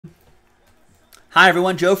Hi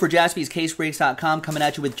everyone, Joe for JaspysCaseBreaks.com coming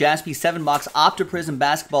at you with Jaspy's 7-box Optiprizm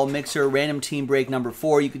Basketball Mixer Random Team Break number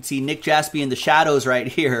 4. You can see Nick Jaspy in the shadows right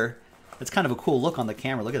here. That's kind of a cool look on the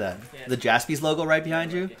camera. Look at that. Yeah. The Jaspy's logo right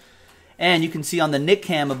behind you. And you can see on the Nick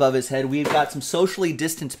cam above his head, we've got some socially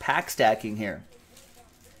distanced pack stacking here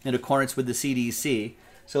in accordance with the CDC.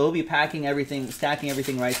 So he'll be packing everything, stacking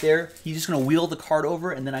everything right there. He's just going to wheel the cart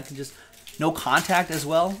over, and then I can just, no contact as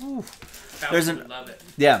well. Ooh. Fauci would love it.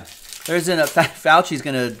 Yeah. Fauci's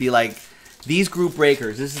going to be like, these group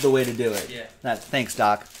breakers, this is the way to do it. Yeah. Thanks,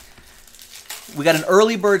 Doc. We got an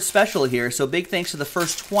early bird special here, so big thanks to the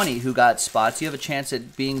first 20 who got spots. You have a chance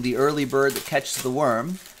at being the early bird that catches the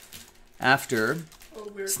worm after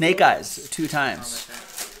Snake Eyes 2 times.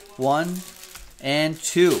 1 and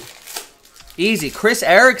 2. Easy. Chris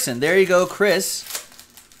Erickson. There you go, Chris.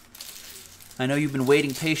 I know you've been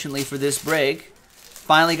waiting patiently for this break.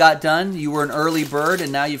 Finally got done. You were an early bird,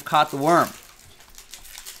 and now you've caught the worm.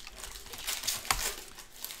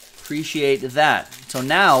 Appreciate that. So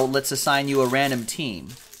now let's assign you a random team,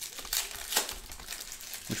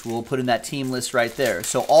 which we'll put in that team list right there.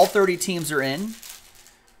 So all 30 teams are in,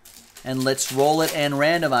 and let's roll it and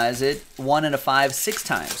randomize it 1 and a 5 6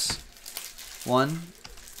 times. 1,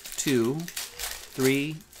 2,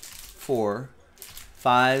 3, 4,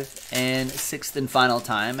 5, and 6th and final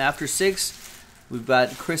time. After 6, we've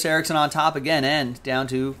got Chris Erickson on top again, and down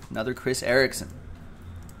to another Chris Erickson.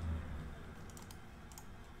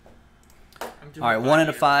 All right, 1 and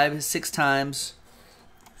a 5 6 times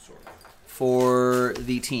for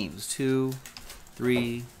the teams. 2,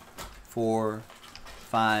 3, 4,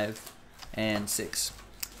 5, and 6.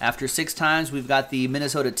 After 6 times, we've got the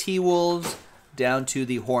Minnesota T-Wolves down to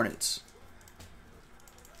the Hornets.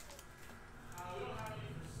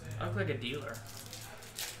 I look like a dealer.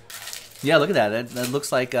 Yeah, look at that. That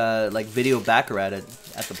looks like video Baccarat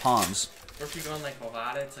at the Palms. Or if you're going like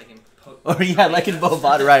Bovada, it's like in... Or yeah, like in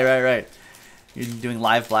Bovada. Right. You're doing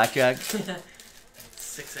live blackjack. 6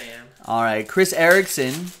 a.m. All right, Chris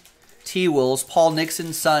Erickson, T-Wolves, Paul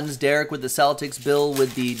Nixon, Suns, Derek with the Celtics, Bill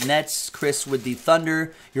with the Nets, Chris with the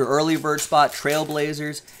Thunder, your early bird spot,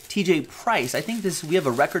 Trailblazers, TJ Price. I think we have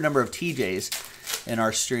a record number of TJs in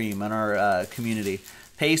our stream, in our community.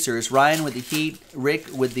 Pacers, Ryan with the Heat,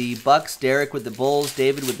 Rick with the Bucks, Derek with the Bulls,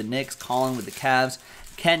 David with the Knicks, Colin with the Cavs,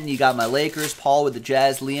 Kenton, you got my Lakers, Paul with the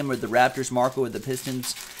Jazz, Liam with the Raptors, Marco with the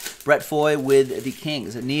Pistons, Brett Foy with the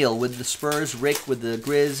Kings, Neil with the Spurs, Rick with the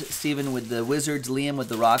Grizz, Steven with the Wizards, Liam with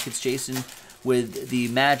the Rockets, Jason with the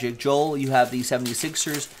Magic, Joel, you have the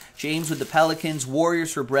 76ers, James with the Pelicans,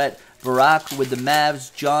 Warriors for Brett, Barack with the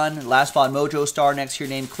Mavs, John, last spot Mojo Star next to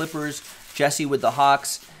your name, Clippers, Jesse with the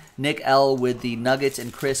Hawks, Nick L with the Nuggets,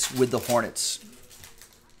 and Chris with the Hornets.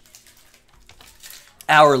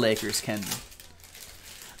 Our Lakers, Ken.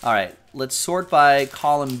 All right, let's sort by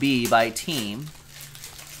column B by team.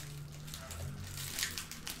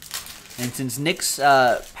 And since Nick's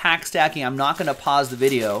pack stacking, I'm not going to pause the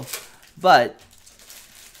video, but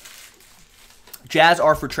Jazz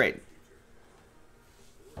are for trade.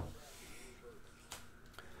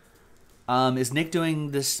 Is Nick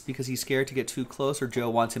doing this because he's scared to get too close, or Joe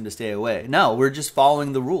wants him to stay away? No, we're just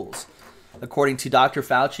following the rules. According to Dr.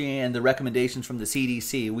 Fauci and the recommendations from the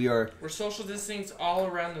CDC, we're social distancing all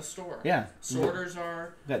around the store. Yeah. Sorters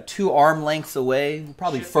are... We've got 2 arm lengths away,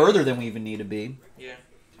 probably further than we even need to be. Yeah.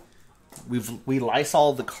 We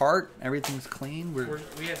Lysol the cart. Everything's clean. We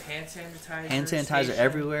have hand sanitizer. Hand sanitizer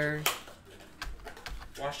everywhere.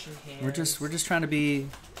 Washing hands. We're just trying to be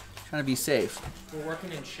safe. We're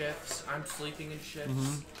working in shifts. I'm sleeping in shifts.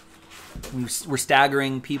 Mm-hmm. We're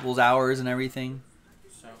staggering people's hours and everything.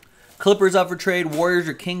 So. Clippers up for trade. Warriors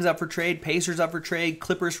or Kings up for trade. Pacers up for trade.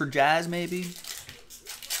 Clippers for Jazz maybe.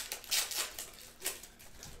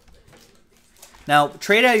 Now,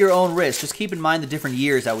 trade at your own risk. Just keep in mind the different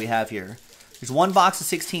years that we have here. There's 1 box of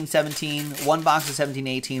 16-17, 1 box of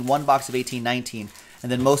 17-18, 1 box of 18-19,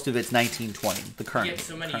 and then most of it's 19-20, the current year. You get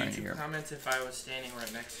so many YouTube comments if I was standing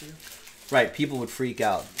right next to you. Right, people would freak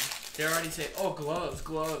out. They already say, oh, gloves,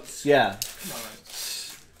 gloves. Yeah. Come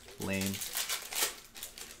on. Lame.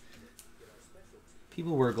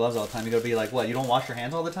 People wear gloves all the time. You gotta be like, what, you don't wash your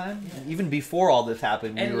hands all the time? Yeah. Even before all this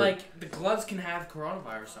happened. And, like, the gloves can have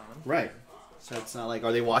coronavirus on them. Right. So it's not like,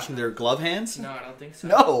 are they washing their glove hands? No, I don't think so.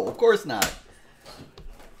 No, of course not.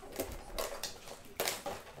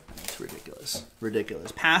 It's ridiculous.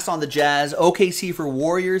 Ridiculous. Pass on the Jazz. OKC for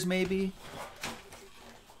Warriors, maybe?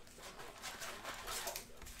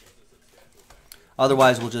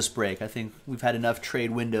 Otherwise, we'll just break. I think we've had enough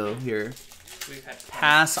trade window here.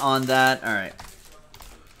 Pass on that. All right.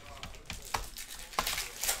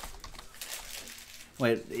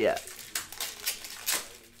 Wait, yeah.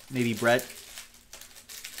 Maybe Brett.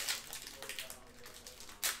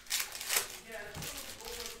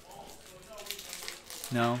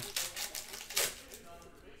 No.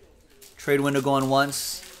 Trade window going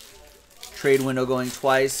once. Trade window going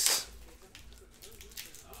twice.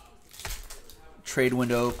 Trade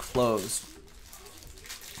window closed.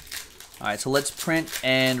 All right, so let's print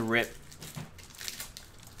and rip.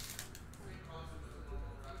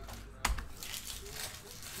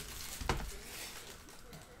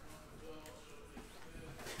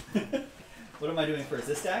 What am I doing first?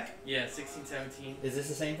 This stack? Yeah, 16, 17. Is this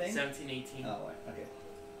the same thing? 17, 18. Oh, okay.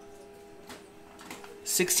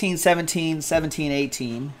 16, 17, 17,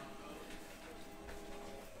 18.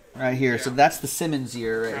 Right here. Yeah. So that's the Simmons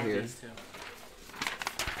year right here.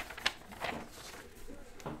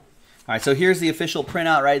 All right, so here's the official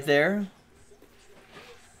printout right there.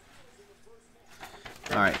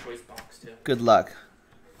 All right. Good luck.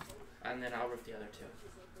 And then I'll rip the other two.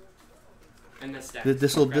 And this stack.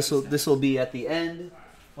 This will be at the end.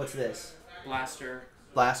 What's this? Blaster.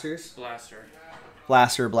 Blasters? Blaster.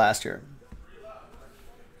 Blaster.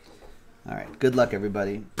 All right. Good luck,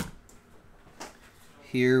 everybody.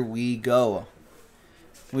 Here we go.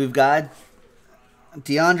 We've got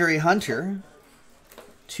DeAndre Hunter,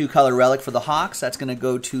 2-color relic for the Hawks. That's going to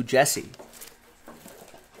go to Jesse.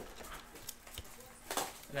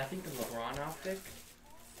 And I think the LeBron optic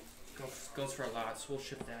goes for a lot, so we'll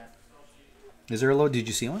ship that. Is there a load? Did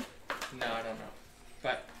you see one? No, I don't know.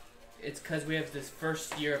 But it's because we have this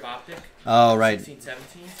first year of optic. Oh, right. 16,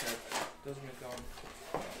 17, so those are going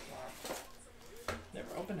for a lot. Never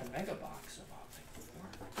opened a mega box of optic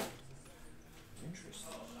before.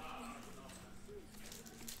 Interesting.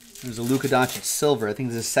 There's a Luka Doncic silver. I think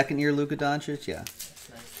this is second year Luka Doncic. Yeah. That's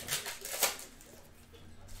nice.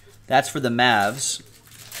 That's for the Mavs.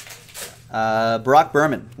 Brock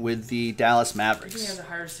Berman with the Dallas Mavericks. I think he has a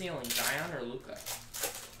higher ceiling, Zion or Luka?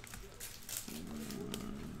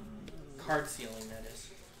 Card ceiling, that is.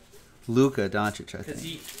 Luka Doncic, I think.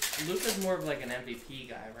 Because Luka's more of like an MVP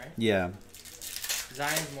guy, right? Yeah.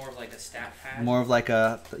 Zion's more of like a stat pad. More of like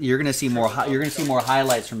a you're gonna see more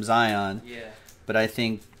highlights from Zion. Yeah. But I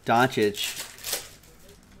think Doncic,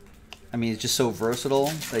 I mean, he's just so versatile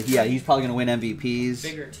that he's probably gonna win MVPs.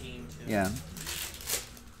 Bigger team too. Yeah.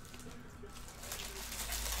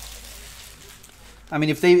 I mean,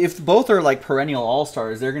 if both are like perennial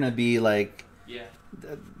all-stars, they're gonna be like, yeah,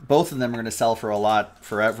 both of them are gonna sell for a lot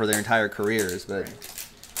for their entire careers. But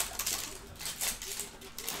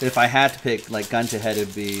if I had to pick like gun to head,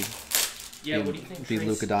 it'd be what do you think? Be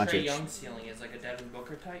Luka Doncic. Trae Young's ceiling is like a Devin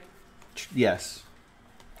Booker type. Yes,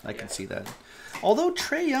 I can see that. Although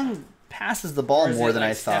Trae Young passes the ball more than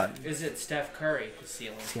I thought. Is it Steph Curry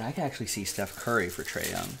ceiling? See, I can actually see Steph Curry for Trae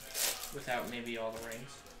Young. Without maybe all the rings.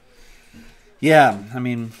 Yeah, I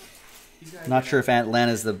mean, not sure if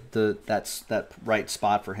Atlanta's that right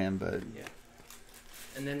spot for him, but yeah.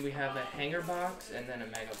 And then we have a hanger box and then a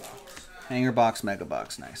mega box. Hanger box, mega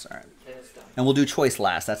box, nice. All right, and it's done. And we'll do choice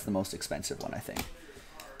last. That's the most expensive one, I think.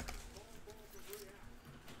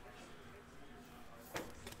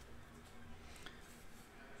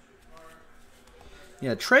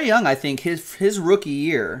 Yeah, Trae Young, I think his rookie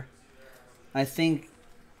year, I think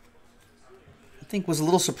was a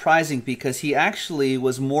little surprising because he actually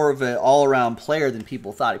was more of an all-around player than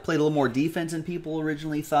people thought. He played a little more defense than people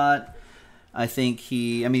originally thought. I think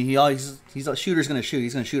he's a shooter's going to shoot.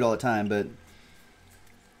 He's going to shoot all the time, but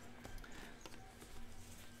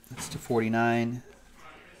that's to 49.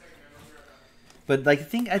 But like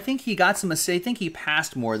I think he got some mistakes. I think he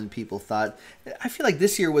passed more than people thought. I feel like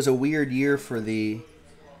this year was a weird year for the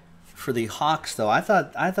Hawks, though. I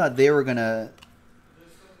thought they were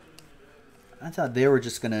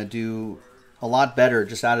just gonna do a lot better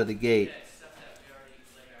just out of the gate,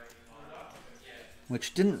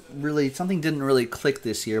 which didn't really click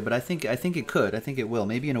this year. But I think it could. I think it will.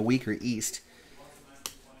 Maybe in a weaker East,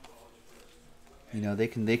 they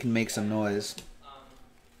can make some noise.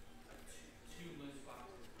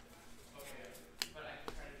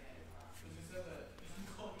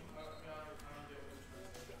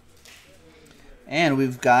 And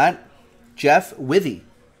we've got Jeff Withy,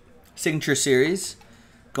 signature series,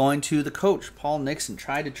 going to the coach, Paul Nixon.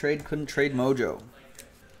 Tried to trade, couldn't trade Mojo.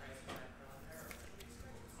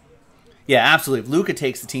 Yeah, absolutely. If Luka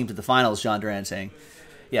takes the team to the finals, John Duran saying,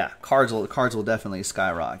 yeah, cards will definitely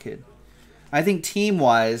skyrocket. I think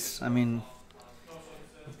team-wise, I mean,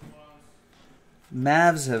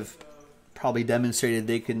 Mavs have probably demonstrated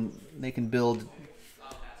they can build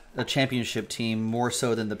a championship team more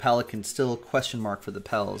so than the Pelicans. Still a question mark for the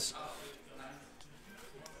Pels.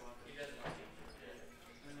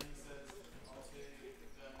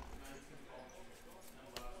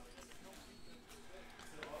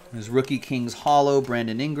 There's Rookie Kings Hollow,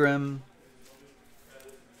 Brandon Ingram.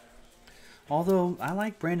 Although, I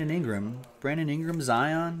like Brandon Ingram. Brandon Ingram,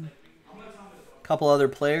 Zion. A couple other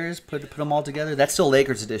players. Put them all together. That's still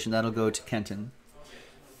Lakers edition. That'll go to Kenton.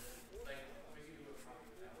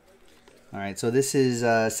 All right, so this is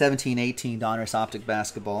 17-18 Donruss Optic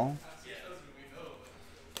Basketball.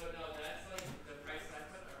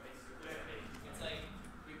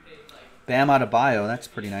 Bam Adebayo, that's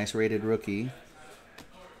pretty nice. Rated rookie.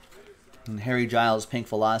 And Harry Giles, Pink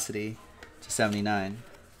Velocity to 79.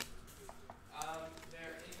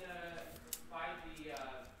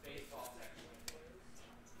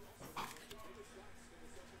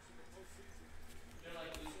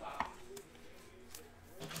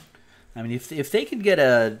 I mean, if they can get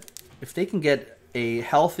a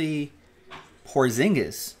healthy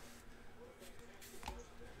Porzingis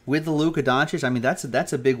with the Luka Doncic, I mean that's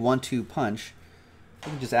a big 1-2 punch.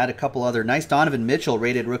 You can just add a couple other nice Donovan Mitchell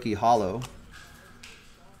rated rookie hollow,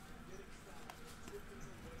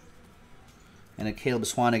 and a Caleb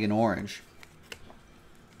Swanigan orange,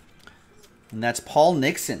 and that's Paul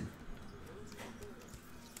Nixon.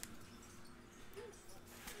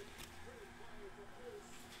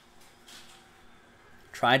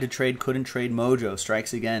 Tried to trade, couldn't trade. Mojo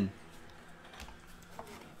strikes again.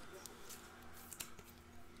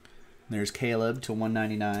 There's Caleb to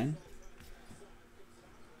 199.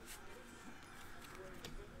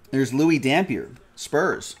 There's Louis Dampier,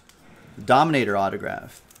 Spurs, Dominator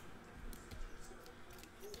autograph.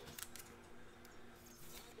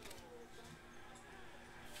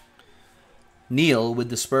 Neal with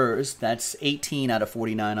the Spurs. That's 18 out of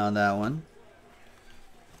 49 on that one.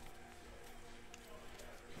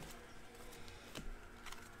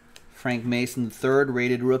 Frank Mason III,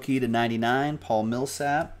 rated rookie to 99. Paul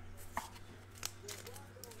Millsap.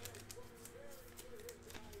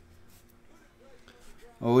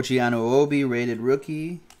 OG Anunoby, rated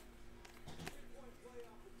rookie.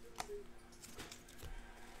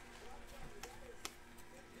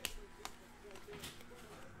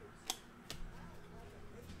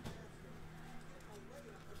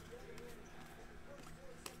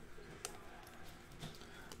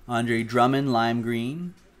 Andre Drummond, lime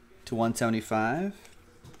green to 175.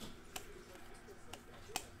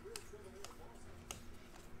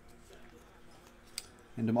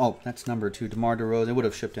 And oh, that's number 2. DeMar DeRozan. It would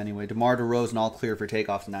have shipped anyway. DeMar DeRozan all clear for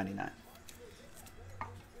takeoff to 99.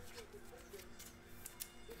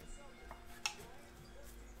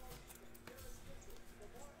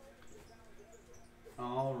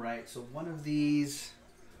 All right, so one of these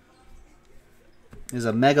is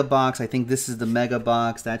a mega box. I think this is the mega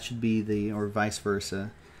box. That should be the, or vice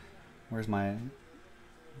versa. Where's my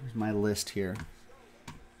list here?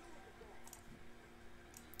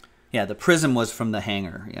 Yeah, the Prism was from the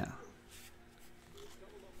hanger, yeah.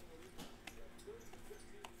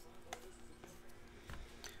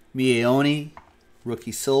 Miaoni,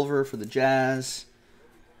 rookie silver for the Jazz.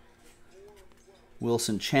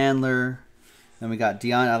 Wilson Chandler. Then we got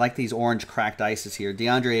I like these orange cracked ices here.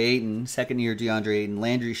 DeAndre Ayton, second year DeAndre Ayton.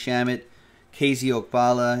 Landry Shamet, KZ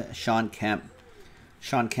Okbala, Sean Kemp.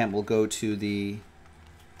 Sean Kemp will go to the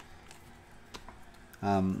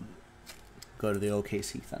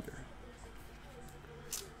OKC Thunder.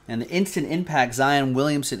 And the instant impact Zion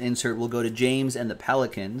Williamson insert will go to James and the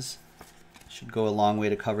Pelicans. Should go a long way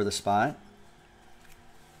to cover the spot.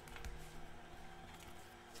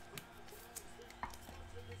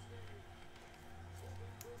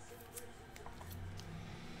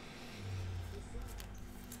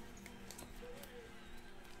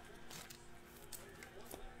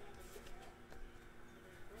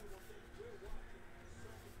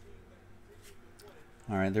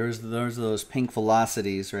 All right, there's those pink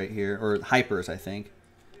velocities right here, or hypers, I think.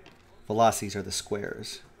 Velocities are the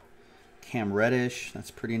squares. Cam Reddish,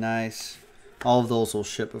 that's pretty nice. All of those will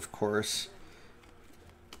ship, of course.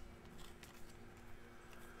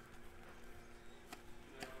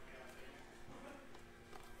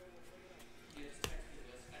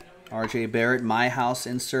 RJ Barrett, My House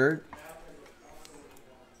insert.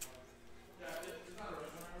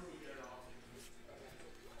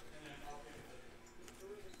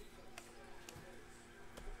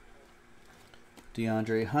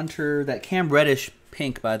 DeAndre Hunter. That Cam Reddish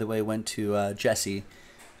pink, by the way, went to Jesse.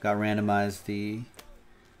 Got randomized the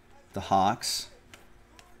Hawks.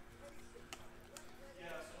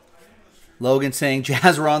 Logan saying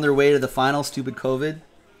Jazz were on their way to the final. Stupid COVID.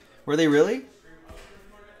 Were they really?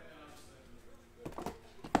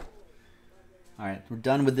 All right, we're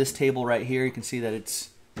done with this table right here. You can see that it's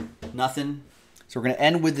nothing. So we're going to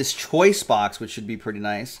end with this choice box, which should be pretty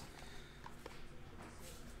nice.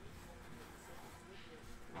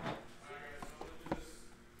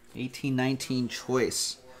 1819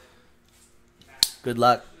 choice. Good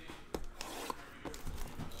luck.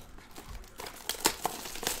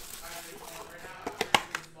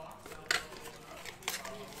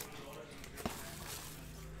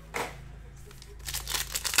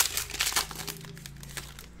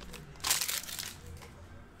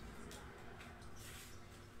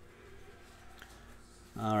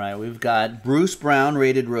 All right, we've got Bruce Brown,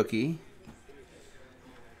 rated rookie.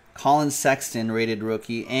 Colin Sexton, rated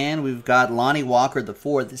rookie. And we've got Lonnie Walker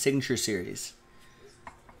IV, the Signature Series.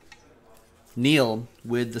 Neil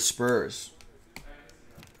with the Spurs.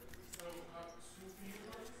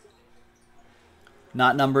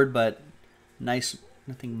 Not numbered, but nice,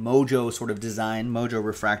 nothing mojo sort of design, mojo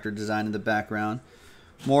refractor design in the background.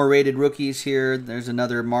 More rated rookies here. There's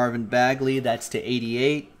another Marvin Bagley, that's to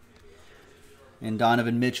 88. And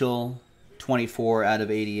Donovan Mitchell, 24 out of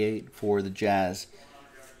 88 for the Jazz.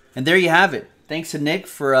 And there you have it. Thanks to Nick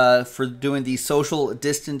for doing the social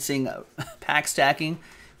distancing pack stacking,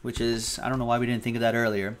 which is, I don't know why we didn't think of that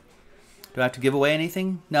earlier. Do I have to give away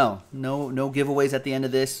anything? No giveaways at the end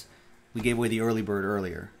of this. We gave away the early bird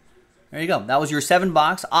earlier. There you go. That was your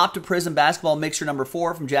 7-box Optiprizm basketball mixture number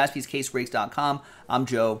 4 from JaspysCaseBreaks.com. I'm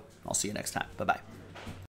Joe. I'll see you next time. Bye-bye.